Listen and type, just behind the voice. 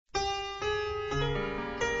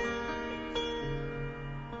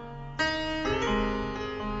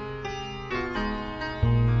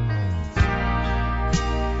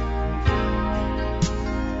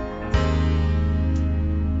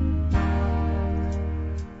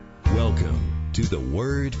to the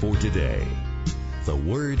Word for Today. The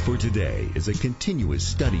Word for Today is a continuous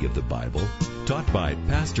study of the Bible taught by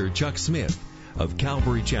Pastor Chuck Smith of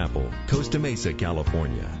Calvary Chapel, Costa Mesa,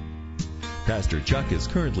 California. Pastor Chuck is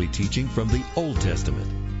currently teaching from the Old Testament.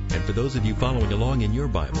 And for those of you following along in your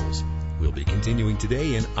Bibles, we'll be continuing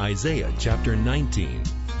today in Isaiah chapter 19,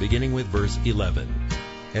 beginning with verse 11,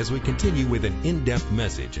 as we continue with an in-depth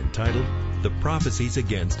message entitled, The Prophecies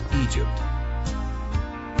Against Egypt.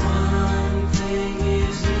 One thing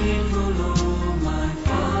is needful, O my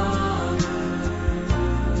Father.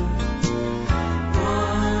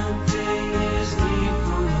 One thing is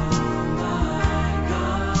needful, O my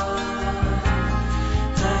God,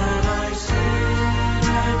 that I sit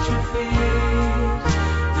at your feet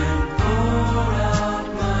and pour out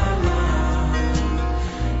my love.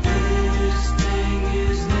 This thing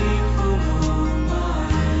is needful, O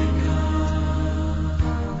my God.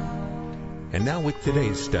 And now with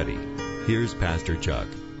today's study, here's Pastor Chuck.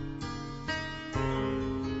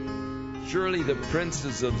 Surely the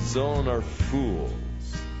princes of Zon are fools.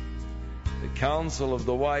 The counsel of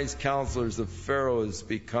the wise counselors of Pharaoh has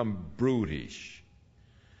become brutish.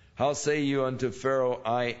 How say you unto Pharaoh,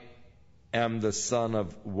 I am the son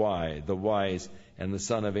of the wise, and the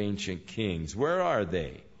son of ancient kings? Where are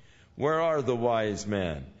they? Where are the wise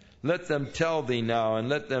men? Let them tell thee now, and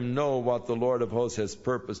let them know what the Lord of hosts has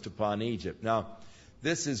purposed upon Egypt. Now,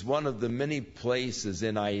 this is one of the many places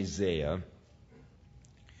in Isaiah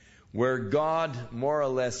where God more or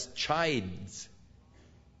less chides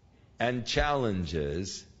and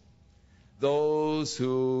challenges those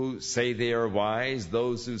who say they are wise,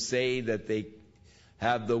 those who say that they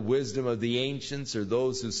have the wisdom of the ancients, or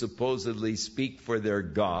those who supposedly speak for their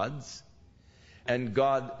gods. And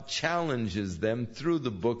God challenges them through the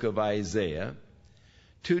book of Isaiah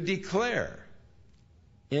to declare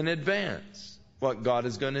in advance what God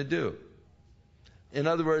is going to do. In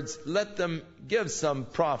other words, let them give some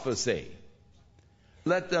prophecy.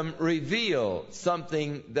 Let them reveal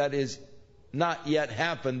something that is not yet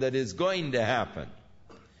happened, that is going to happen.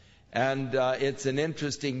 And it's an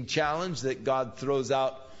interesting challenge that God throws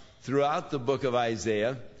out throughout the book of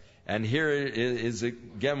Isaiah. And here is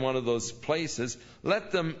again one of those places.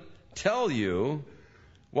 Let them tell you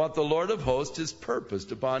what the Lord of hosts has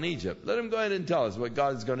purposed upon Egypt. Let him go ahead and tell us what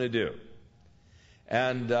God is going to do.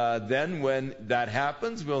 And then when that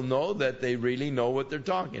happens, we'll know that they really know what they're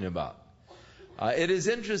talking about. It is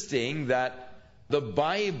interesting that the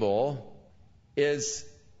Bible is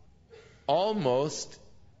almost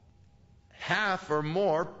half or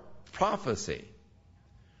more prophecy,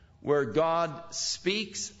 where God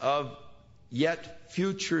speaks of yet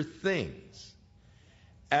future things.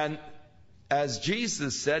 And as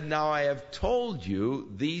Jesus said, now I have told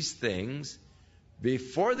you these things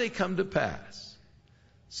before they come to pass,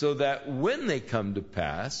 so that when they come to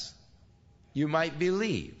pass, you might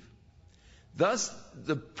believe. Thus,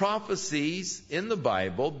 the prophecies in the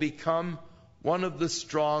Bible become one of the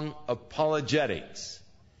strong apologetics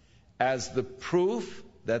as the proof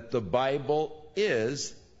that the Bible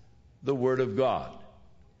is the Word of God.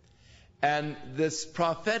 And this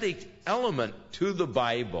prophetic element to the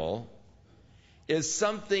Bible is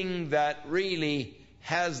something that really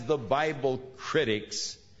has the Bible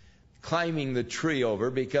critics climbing the tree over,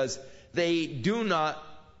 because they do not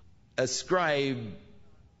ascribe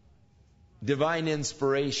divine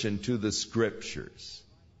inspiration to the Scriptures.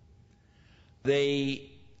 They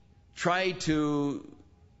try to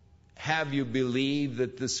have you believe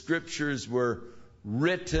that the Scriptures were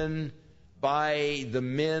written by the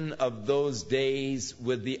men of those days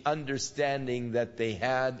with the understanding that they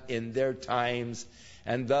had in their times,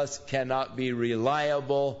 and thus cannot be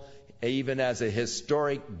reliable even as a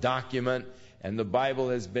historic document. And the Bible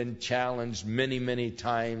has been challenged many, many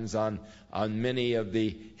times on many of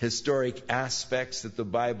the historic aspects that the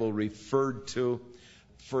Bible referred to.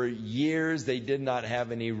 For years they did not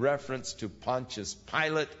have any reference to Pontius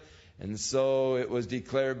Pilate, and so it was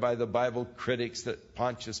declared by the Bible critics that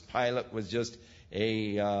Pontius Pilate was just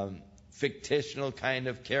a fictional kind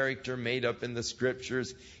of character made up in the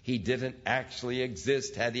Scriptures. He didn't actually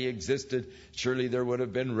exist. Had he existed, surely there would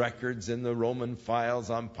have been records in the Roman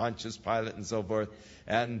files on Pontius Pilate and so forth.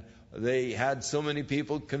 And they had so many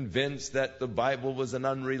people convinced that the Bible was an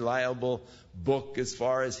unreliable book as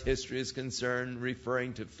far as history is concerned,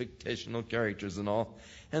 referring to fictional characters and all.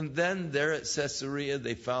 And then there at Caesarea,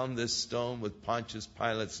 they found this stone with Pontius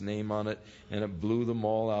Pilate's name on it, and it blew them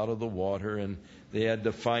all out of the water, and they had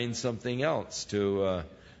to find something else to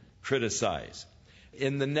criticize.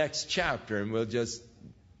 In the next chapter, and we'll just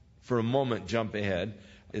for a moment jump ahead,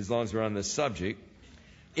 as long as we're on this subject,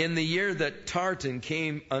 in the year that Tartan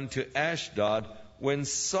came unto Ashdod, when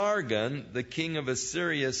Sargon, the king of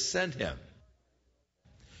Assyria, sent him.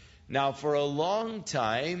 Now, for a long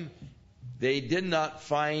time, they did not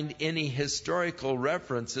find any historical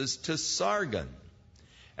references to Sargon.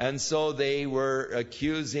 And so they were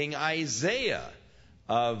accusing Isaiah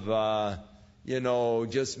of,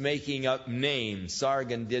 just making up names.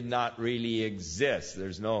 Sargon did not really exist.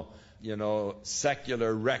 There's no,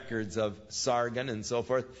 secular records of Sargon and so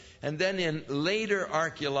forth. And then in later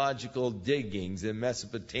archaeological diggings in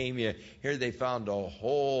Mesopotamia, here they found a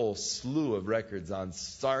whole slew of records on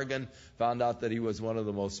Sargon, found out that he was one of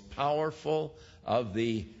the most powerful of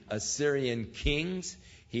the Assyrian kings.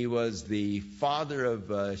 He was the father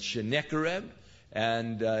of Sennacherib,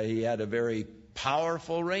 and he had a very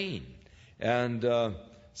powerful reign. And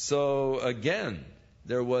so again,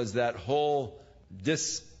 there was that whole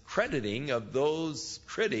discrediting of those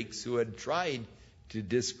critics who had tried to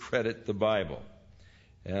discredit the Bible.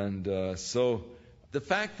 And so the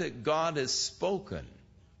fact that God has spoken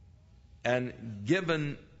and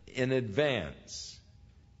given in advance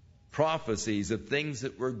prophecies of things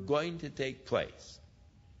that were going to take place,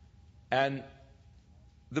 and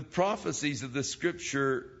the prophecies of the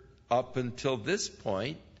Scripture up until this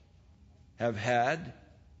point have had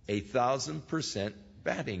 1,000%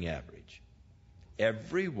 batting average.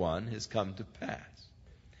 Every one has come to pass.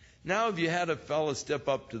 Now, if you had a fellow step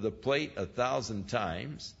up to the plate 1,000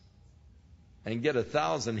 times and get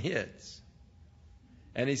 1,000 hits,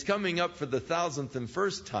 and he's coming up for the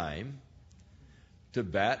 1,001st time to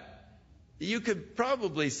bat, you could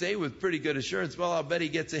probably say with pretty good assurance, well, I'll bet he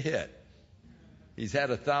gets a hit. He's had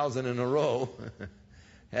 1,000 in a row.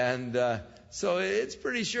 And so it's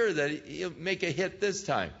pretty sure that he'll make a hit this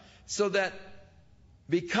time. So that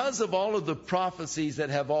because of all of the prophecies that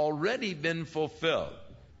have already been fulfilled,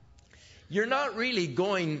 you're not really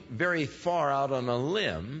going very far out on a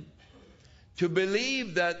limb to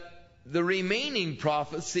believe that the remaining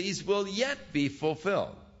prophecies will yet be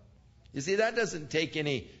fulfilled. You see, that doesn't take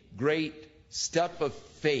any great step of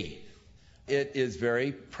faith. It is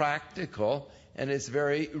very practical, and it's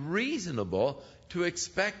very reasonable to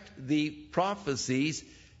expect the prophecies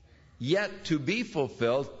yet to be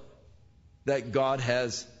fulfilled that God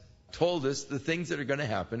has told us, the things that are going to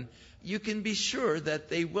happen. You can be sure that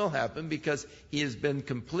they will happen because He has been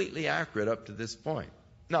completely accurate up to this point.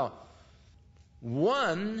 Now,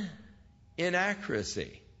 one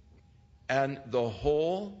inaccuracy and the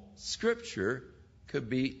whole Scripture could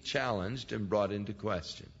be challenged and brought into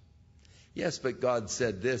question. Yes, but God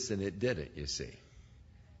said this and it didn't, you see.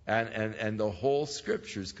 And the whole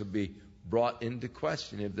Scriptures could be brought into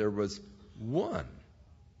question if there was one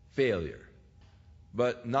failure.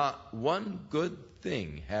 But not one good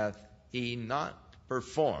thing hath He not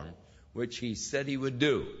performed, which He said He would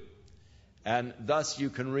do. And thus you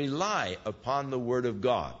can rely upon the Word of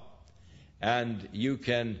God. And you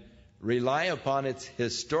can rely upon its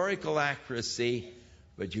historical accuracy,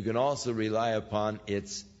 but you can also rely upon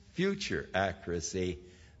its future accuracy.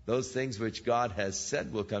 Those things which God has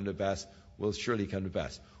said will come to pass will surely come to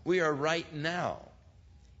pass. We are right now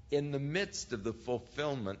in the midst of the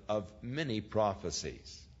fulfillment of many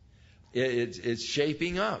prophecies. It's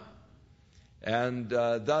shaping up. And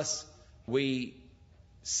thus we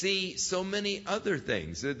see so many other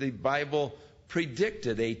things. The Bible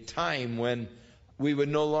predicted a time when we would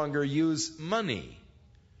no longer use money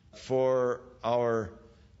for our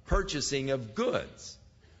purchasing of goods,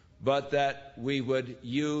 but that we would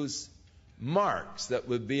use marks that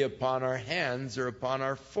would be upon our hands or upon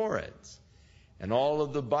our foreheads. And all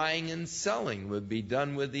of the buying and selling would be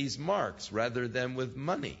done with these marks rather than with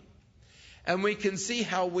money. And we can see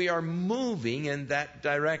how we are moving in that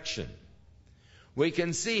direction. We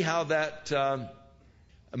can see how that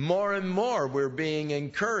more and more we're being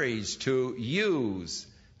encouraged to use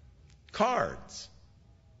cards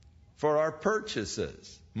for our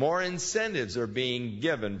purchases. More incentives are being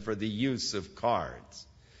given for the use of cards.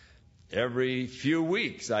 Every few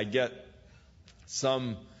weeks I get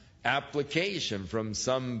some application from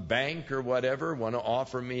some bank or whatever, want to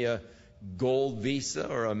offer me a gold Visa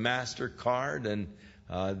or a MasterCard and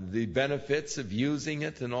the benefits of using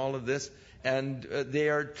it and all of this. And they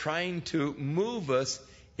are trying to move us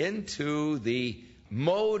into the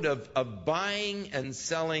mode of buying and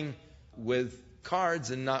selling with cards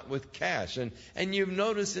and not with cash. And you've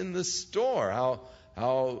noticed in the store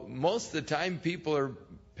how most of the time people are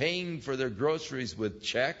paying for their groceries with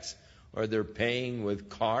checks or they're paying with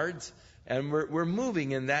cards. And we're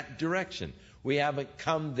moving in that direction. We haven't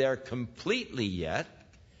come there completely yet.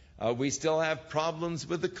 We still have problems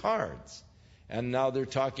with the cards. And now they're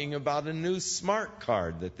talking about a new smart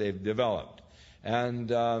card that they've developed. And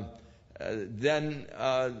then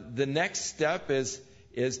the next step is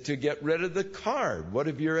to get rid of the card. What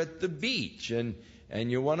if you're at the beach and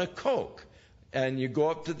you want a Coke? And you go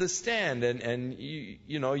up to the stand and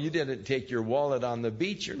you didn't take your wallet on the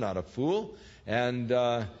beach. You're not a fool. And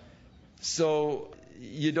so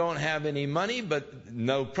you don't have any money, but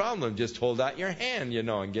no problem. Just hold out your hand,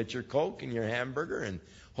 and get your Coke and your hamburger and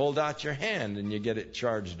hold out your hand and you get it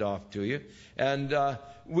charged off to you. And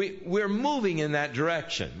we're moving in that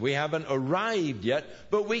direction. We haven't arrived yet,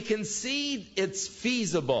 but we can see it's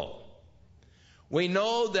feasible. We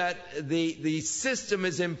know that the system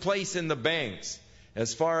is in place in the banks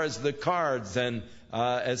as far as the cards and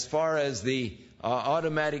as far as the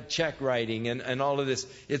automatic check writing and all of this.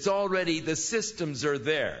 It's already, the systems are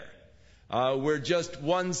there. We're just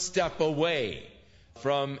one step away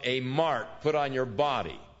from a mark put on your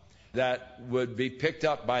body that would be picked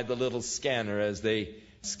up by the little scanner as they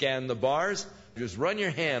scan the bars. Just run your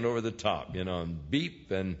hand over the top, and beep,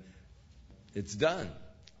 and it's done.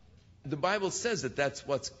 The Bible says that that's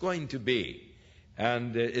what's going to be.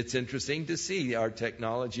 And it's interesting to see our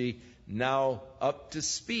technology now up to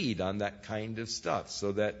speed on that kind of stuff,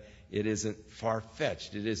 so that it isn't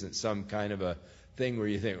far-fetched. It isn't some kind of a thing where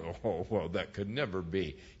you think, oh, well, that could never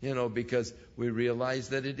be. Because we realize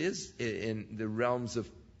that it is in the realms of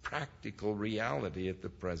practical reality at the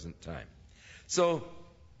present time. So,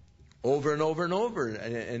 over and over and over,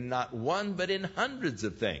 and not one, but in hundreds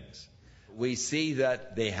of things, we see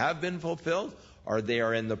that they have been fulfilled, or they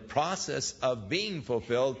are in the process of being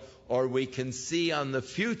fulfilled, or we can see on the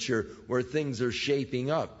future where things are shaping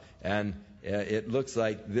up. And it looks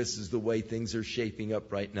like this is the way things are shaping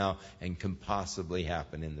up right now and can possibly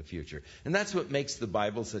happen in the future. And that's what makes the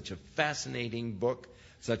Bible such a fascinating book,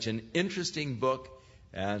 such an interesting book.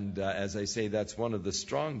 And as I say, that's one of the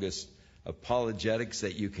strongest apologetics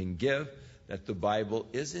that you can give, that the Bible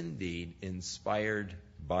is indeed inspired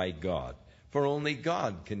by God. For only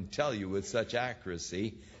God can tell you with such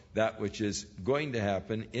accuracy that which is going to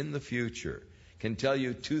happen in the future, can tell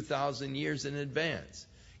you 2,000 years in advance,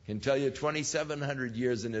 can tell you 2,700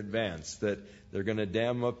 years in advance that they're going to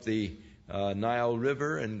dam up the Nile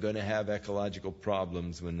River and going to have ecological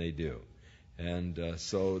problems when they do. And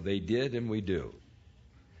so they did, and we do.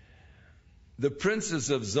 The princes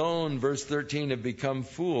of Zon, verse 13, have become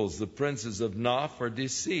fools. The princes of Noph are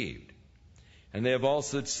deceived. And they have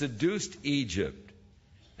also seduced Egypt,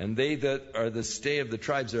 and they that are the stay of the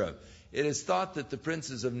tribes thereof. It is thought that the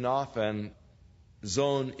princes of Noph and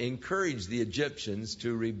Zon encouraged the Egyptians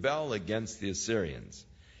to rebel against the Assyrians,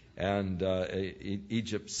 and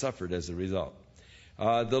Egypt suffered as a result.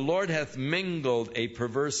 The Lord hath mingled a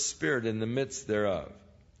perverse spirit in the midst thereof.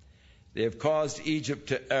 They have caused Egypt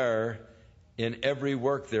to err in every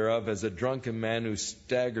work thereof, as a drunken man who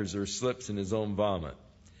staggers or slips in his own vomit.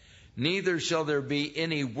 Neither shall there be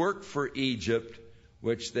any work for Egypt,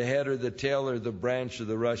 which the head or the tail or the branch or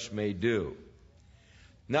the rush may do.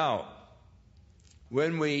 Now,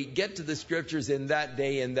 when we get to the scriptures in that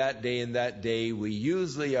day, in that day, in that day, we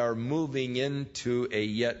usually are moving into a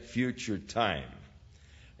yet future time.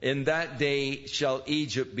 In that day shall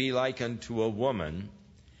Egypt be like unto a woman,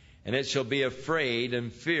 and it shall be afraid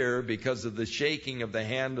and fear because of the shaking of the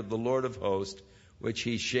hand of the Lord of hosts, which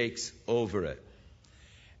he shakes over it.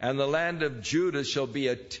 And the land of Judah shall be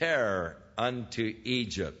a terror unto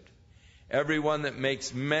Egypt. Every one that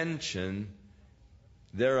makes mention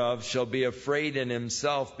thereof shall be afraid in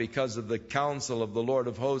himself because of the counsel of the Lord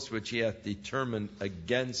of hosts, which he hath determined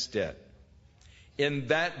against it. In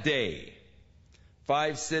that day,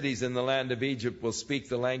 5 cities in the land of Egypt will speak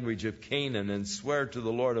the language of Canaan and swear to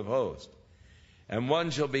the Lord of hosts. And one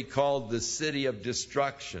shall be called the city of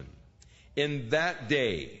destruction. In that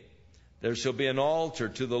day there shall be an altar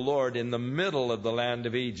to the Lord in the middle of the land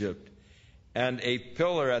of Egypt, and a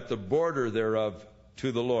pillar at the border thereof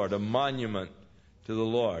to the Lord, a monument to the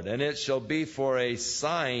Lord. And it shall be for a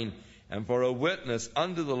sign and for a witness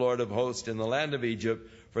unto the Lord of hosts in the land of Egypt,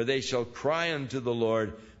 for they shall cry unto the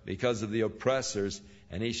Lord because of the oppressors,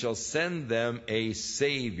 and he shall send them a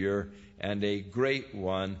Savior and a great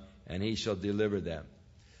one, and he shall deliver them.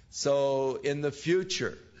 So in the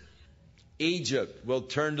future, Egypt will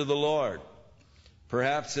turn to the Lord,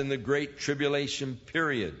 perhaps in the great tribulation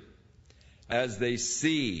period, as they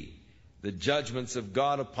see the judgments of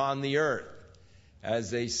God upon the earth, as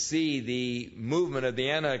they see the movement of the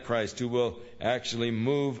Antichrist, who will actually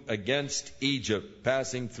move against Egypt,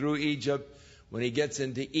 passing through Egypt. When he gets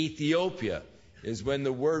into Ethiopia is when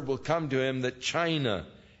the word will come to him that China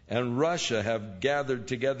and Russia have gathered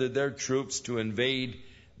together their troops to invade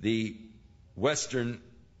the western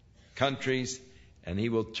countries, and he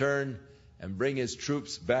will turn and bring his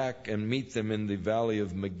troops back and meet them in the valley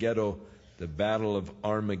of Megiddo, the battle of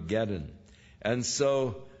Armageddon. And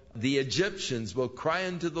so the Egyptians will cry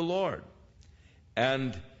unto the Lord,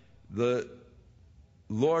 and the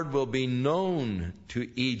Lord will be known to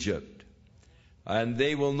Egypt, and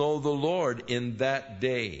they will know the Lord in that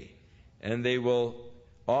day, and they will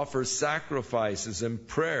offer sacrifices and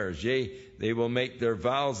prayers. Yea, they will make their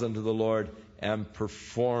vows unto the Lord and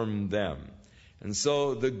perform them. And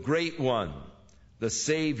so the great one, the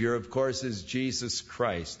Savior, of course, is Jesus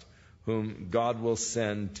Christ, whom God will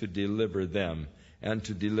send to deliver them and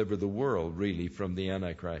to deliver the world, really, from the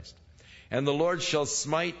Antichrist. And the Lord shall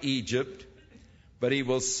smite Egypt, but he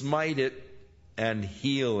will smite it and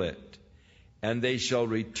heal it. And they shall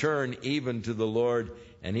return even to the Lord,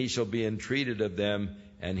 and he shall be entreated of them,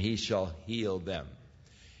 and he shall heal them.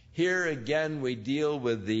 Here again we deal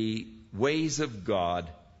with the ways of God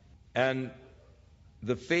and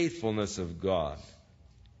the faithfulness of God.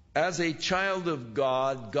 As a child of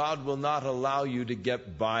God, God will not allow you to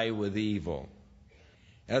get by with evil.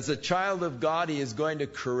 As a child of God, he is going to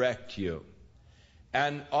correct you.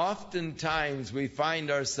 And oftentimes we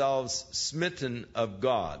find ourselves smitten of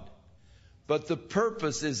God. But the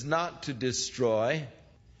purpose is not to destroy.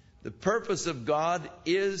 The purpose of God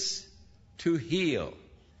is to heal.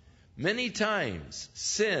 Many times,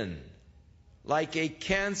 sin, like a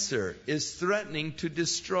cancer, is threatening to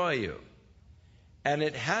destroy you. And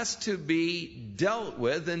it has to be dealt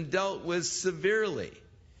with, and dealt with severely.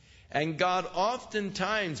 And God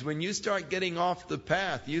oftentimes, when you start getting off the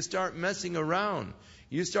path, you start messing around,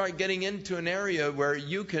 you start getting into an area where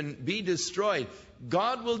you can be destroyed,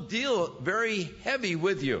 God will deal very heavy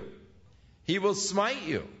with you. He will smite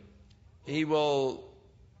you. He will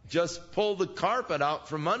just pull the carpet out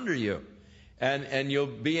from under you, and you'll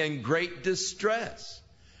be in great distress.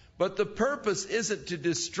 But the purpose isn't to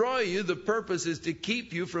destroy you. The purpose is to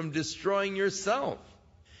keep you from destroying yourself.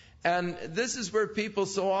 And this is where people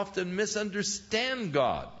so often misunderstand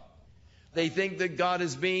God. They think that God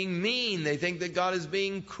is being mean. They think that God is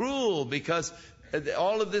being cruel because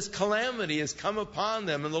all of this calamity has come upon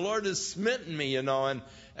them, and the Lord has smitten me, and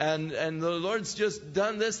the Lord's just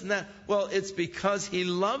done this and that. Well, it's because he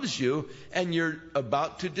loves you, and you're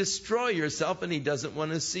about to destroy yourself, and he doesn't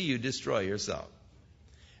want to see you destroy yourself.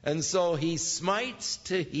 And so he smites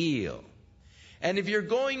to heal. And if you're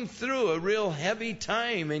going through a real heavy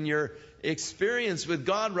time in your experience with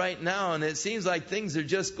God right now, and it seems like things are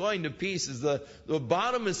just going to pieces, the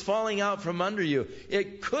bottom is falling out from under you,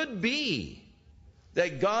 it could be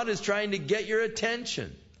that God is trying to get your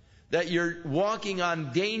attention, that you're walking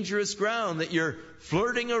on dangerous ground, that you're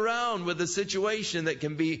flirting around with a situation that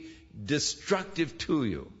can be destructive to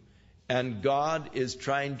you. And God is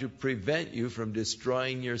trying to prevent you from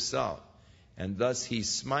destroying yourself. And thus he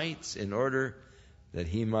smites in order that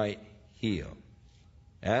he might heal.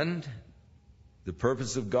 And the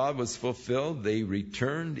purpose of God was fulfilled. They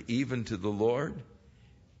returned even to the Lord,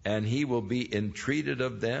 and he will be entreated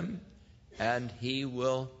of them, and he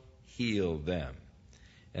will heal them.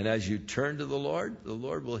 And as you turn to the Lord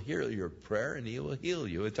will hear your prayer, and he will heal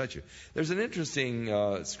you and touch you. There's an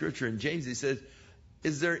interesting scripture in James. He says,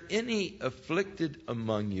 is there any afflicted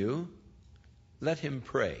among you? Let him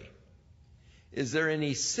pray. Is there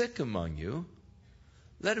any sick among you?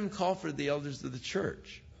 Let him call for the elders of the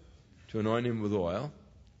church to anoint him with oil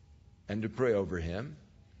and to pray over him.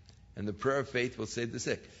 And the prayer of faith will save the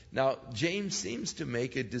sick. Now, James seems to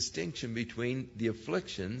make a distinction between the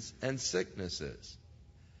afflictions and sicknesses.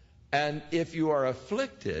 And if you are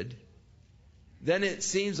afflicted, then it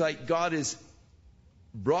seems like God has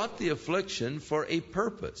brought the affliction for a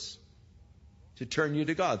purpose, to turn you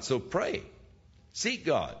to God. So pray. Seek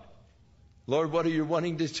God. Lord, what are you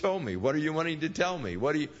wanting to show me? What are you wanting to tell me?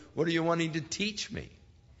 What are you wanting to teach me?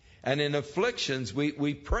 And in afflictions,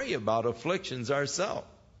 we pray about afflictions ourselves.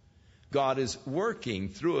 God is working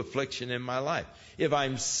through affliction in my life. If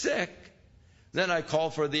I'm sick, then I call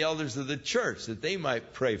for the elders of the church that they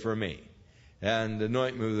might pray for me and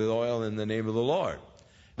anoint me with oil in the name of the Lord.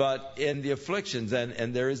 But in the afflictions,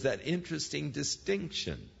 and there is that interesting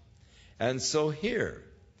distinction. And so here,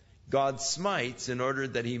 God smites in order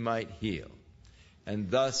that he might heal. And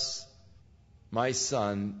thus, my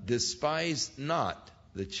son, despise not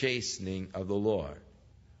the chastening of the Lord,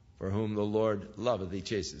 for whom the Lord loveth, he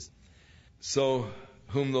chasteneth. So,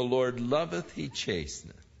 whom the Lord loveth, he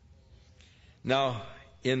chasteneth. Now,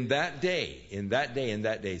 in that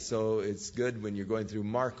day. So it's good when you're going through,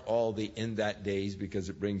 mark all the in that days, because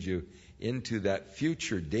it brings you into that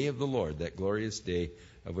future day of the Lord, that glorious day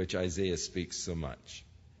of which Isaiah speaks so much.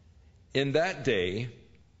 In that day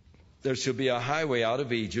there shall be a highway out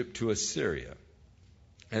of Egypt to Assyria.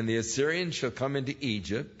 And the Assyrians shall come into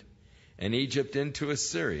Egypt, and Egypt into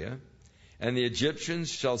Assyria, and the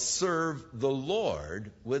Egyptians shall serve the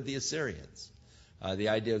Lord with the Assyrians. The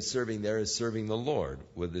idea of serving there is serving the Lord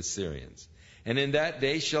with the Assyrians. And in that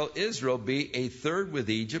day shall Israel be a third with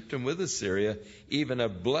Egypt and with Assyria, even a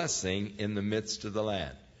blessing in the midst of the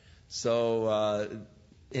land. So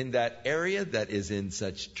in that area that is in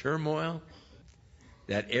such turmoil,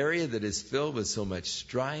 that area that is filled with so much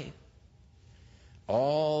strife,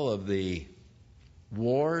 all of the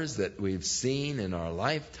wars that we've seen in our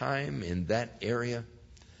lifetime in that area,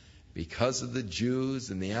 because of the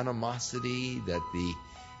Jews and the animosity that the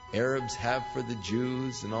Arabs have for the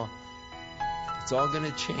Jews and all, it's all going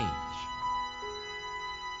to change.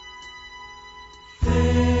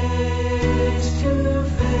 Face to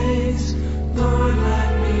face, Lord,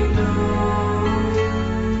 let me know you.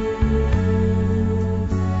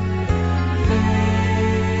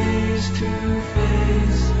 Face to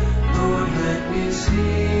face, Lord, let me see you.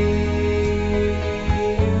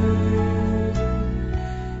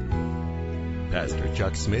 Pastor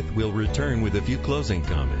Chuck Smith will return with a few closing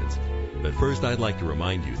comments. But first, I'd like to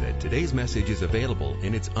remind you that today's message is available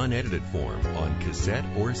in its unedited form on cassette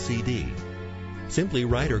or CD. Simply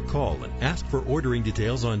write or call and ask for ordering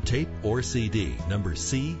details on tape or CD, number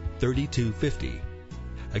C3250.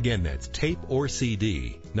 Again, that's tape or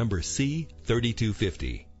CD, number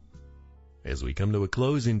C3250. As we come to a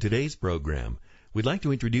close in today's program, we'd like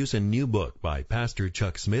to introduce a new book by Pastor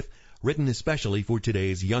Chuck Smith, written especially for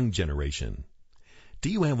today's young generation. Do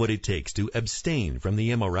you have what it takes to abstain from the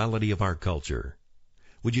immorality of our culture?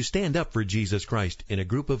 Would you stand up for Jesus Christ in a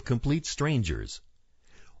group of complete strangers?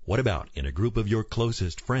 What about in a group of your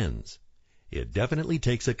closest friends? It definitely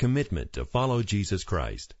takes a commitment to follow Jesus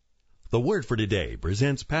Christ. The Word for Today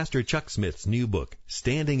presents Pastor Chuck Smith's new book,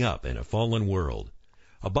 Standing Up in a Fallen World,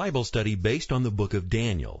 a Bible study based on the book of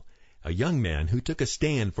Daniel, a young man who took a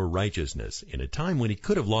stand for righteousness in a time when he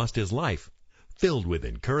could have lost his life. Filled with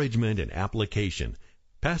encouragement and application,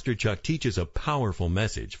 Pastor Chuck teaches a powerful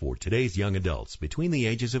message for today's young adults between the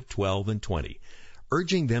ages of 12 and 20,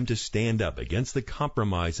 urging them to stand up against the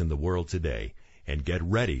compromise in the world today and get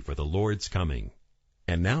ready for the Lord's coming.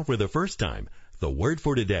 And now, for the first time, the Word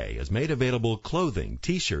for Today has made available clothing,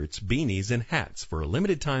 t-shirts, beanies, and hats for a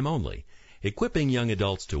limited time only, equipping young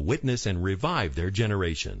adults to witness and revive their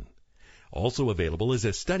generation. Also available is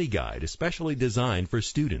a study guide especially designed for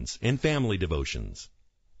students and family devotions.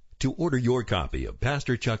 To order your copy of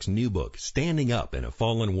Pastor Chuck's new book, Standing Up in a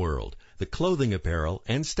Fallen World, the clothing apparel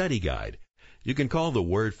and study guide, you can call the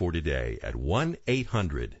Word for Today at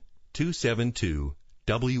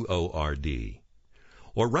 1-800-272-WORD.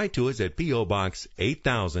 Or write to us at P.O. Box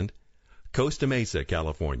 8000, Costa Mesa,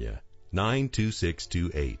 California,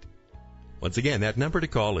 92628. Once again, that number to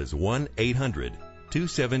call is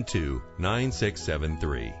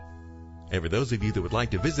 1-800-272-9673. And for those of you that would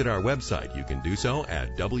like to visit our website, you can do so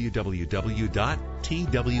at www.twft.com.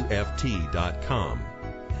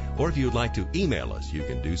 Or if you would like to email us, you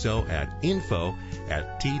can do so at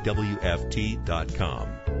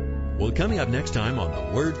info@twft.com. Well, coming up next time on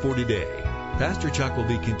The Word for Today, Pastor Chuck will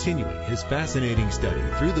be continuing his fascinating study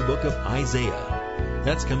through the book of Isaiah.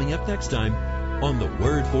 That's coming up next time on The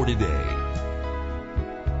Word for Today.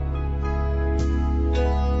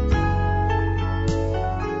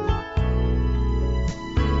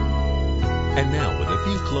 And now, with a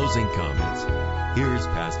few closing comments, here's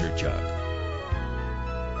Pastor Chuck.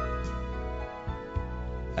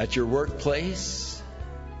 At your workplace,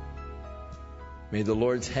 may the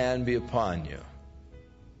Lord's hand be upon you,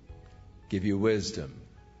 give you wisdom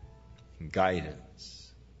and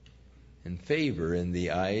guidance and favor in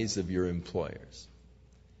the eyes of your employers.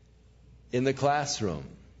 In the classroom,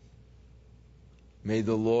 may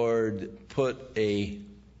the Lord put a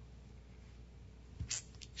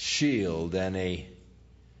shield and a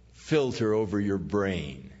filter over your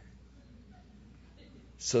brain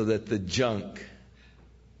so that the junk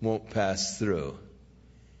won't pass through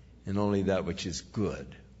and only that which is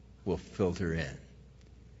good will filter in.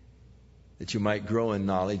 That you might grow in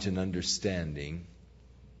knowledge and understanding,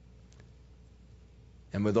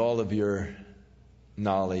 and with all of your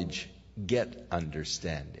knowledge get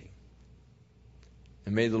understanding.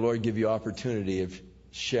 And may the Lord give you opportunity of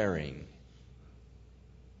sharing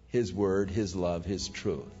His Word, His love, His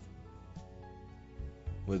truth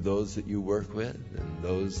with those that you work with and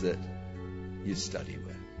those that you study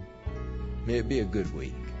with. May it be a good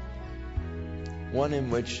week, one in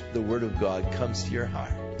which the Word of God comes to your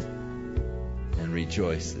heart and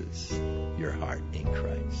rejoices your heart in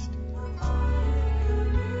Christ.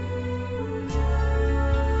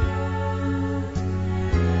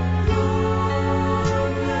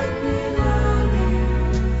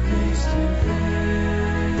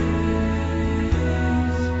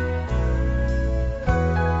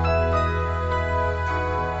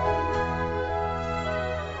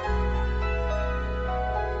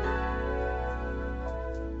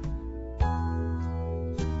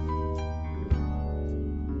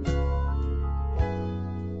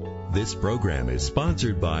 This program is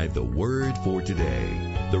sponsored by The Word for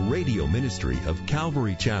Today, the radio ministry of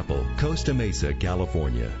Calvary Chapel, Costa Mesa,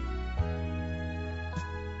 California.